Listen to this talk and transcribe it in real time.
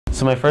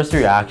So my first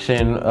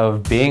reaction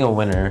of being a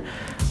winner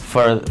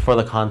for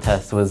the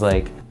contest was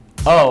like,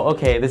 oh,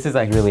 okay, this is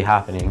like really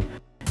happening.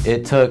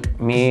 It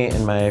took me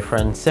and my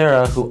friend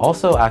Sarah, who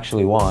also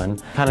actually won,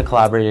 kind of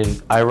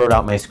collaborated. I wrote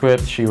out my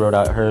script, she wrote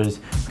out hers,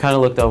 kind of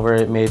looked over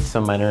it, made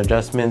some minor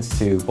adjustments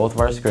to both of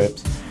our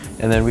scripts,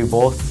 and then we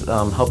both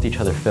helped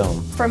each other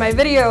film. For my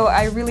video,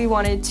 I really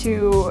wanted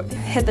to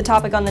hit the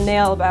topic on the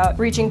nail about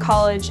reaching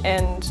college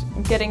and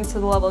getting to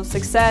the level of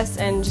success,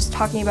 and just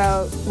talking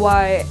about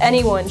why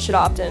anyone should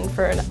opt in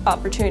for an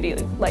opportunity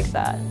like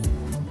that.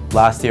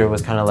 Last year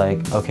was kind of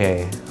like,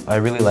 okay, I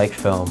really like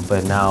film,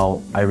 but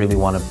now I really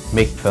want to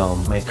make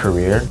film my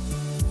career.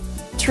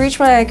 To reach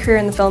my career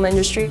in the film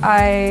industry,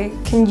 I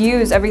can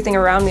use everything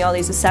around me, all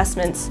these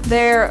assessments.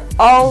 They're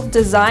all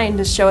designed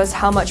to show us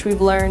how much we've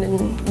learned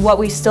and what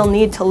we still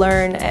need to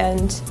learn,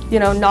 and, you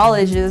know,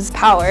 knowledge is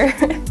power.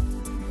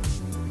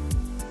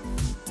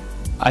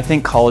 I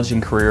think college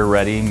and career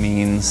ready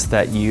means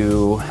that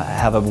you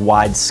have a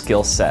wide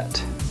skill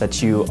set,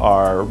 that you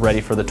are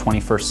ready for the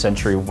 21st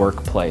century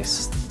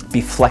workplace.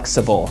 Be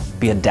flexible,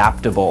 be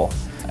adaptable.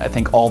 I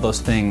think all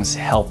those things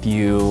help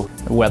you,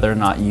 whether or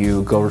not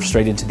you go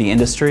straight into the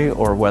industry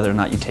or whether or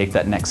not you take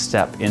that next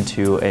step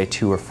into a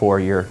 2 or 4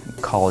 year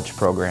college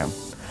program.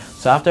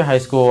 So after high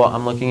school,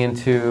 I'm looking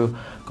into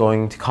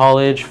going to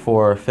college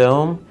for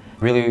film.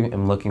 Really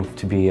am looking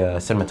to be a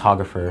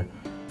cinematographer.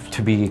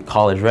 To be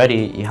college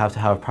ready, you have to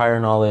have prior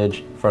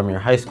knowledge from your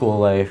high school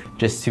life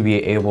just to be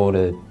able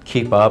to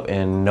keep up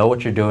and know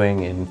what you're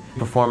doing and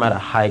perform at a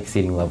high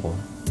exceeding level.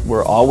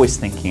 We're always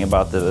thinking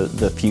about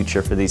the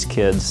future for these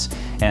kids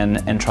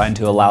and trying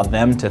to allow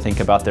them to think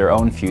about their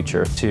own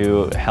future,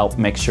 to help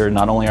make sure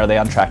not only are they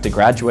on track to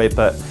graduate,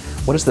 but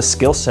what is the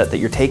skill set that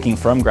you're taking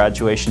from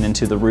graduation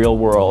into the real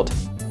world?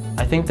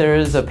 I think there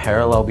is a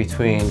parallel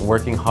between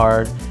working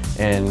hard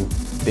and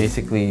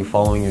basically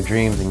following your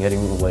dreams and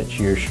getting what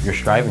you're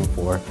striving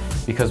for,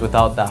 because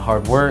without that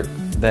hard work,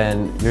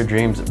 then your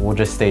dreams will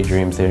just stay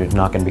dreams. They're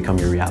not going to become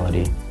your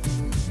reality.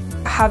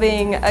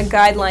 Having a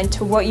guideline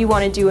to what you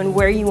want to do and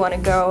where you want to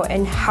go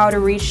and how to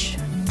reach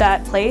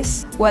that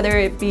place, whether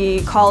it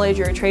be college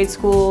or a trade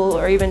school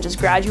or even just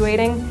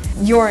graduating,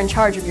 you're in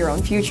charge of your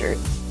own future.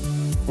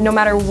 No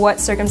matter what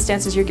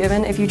circumstances you're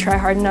given, if you try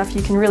hard enough,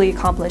 you can really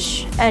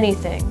accomplish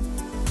anything.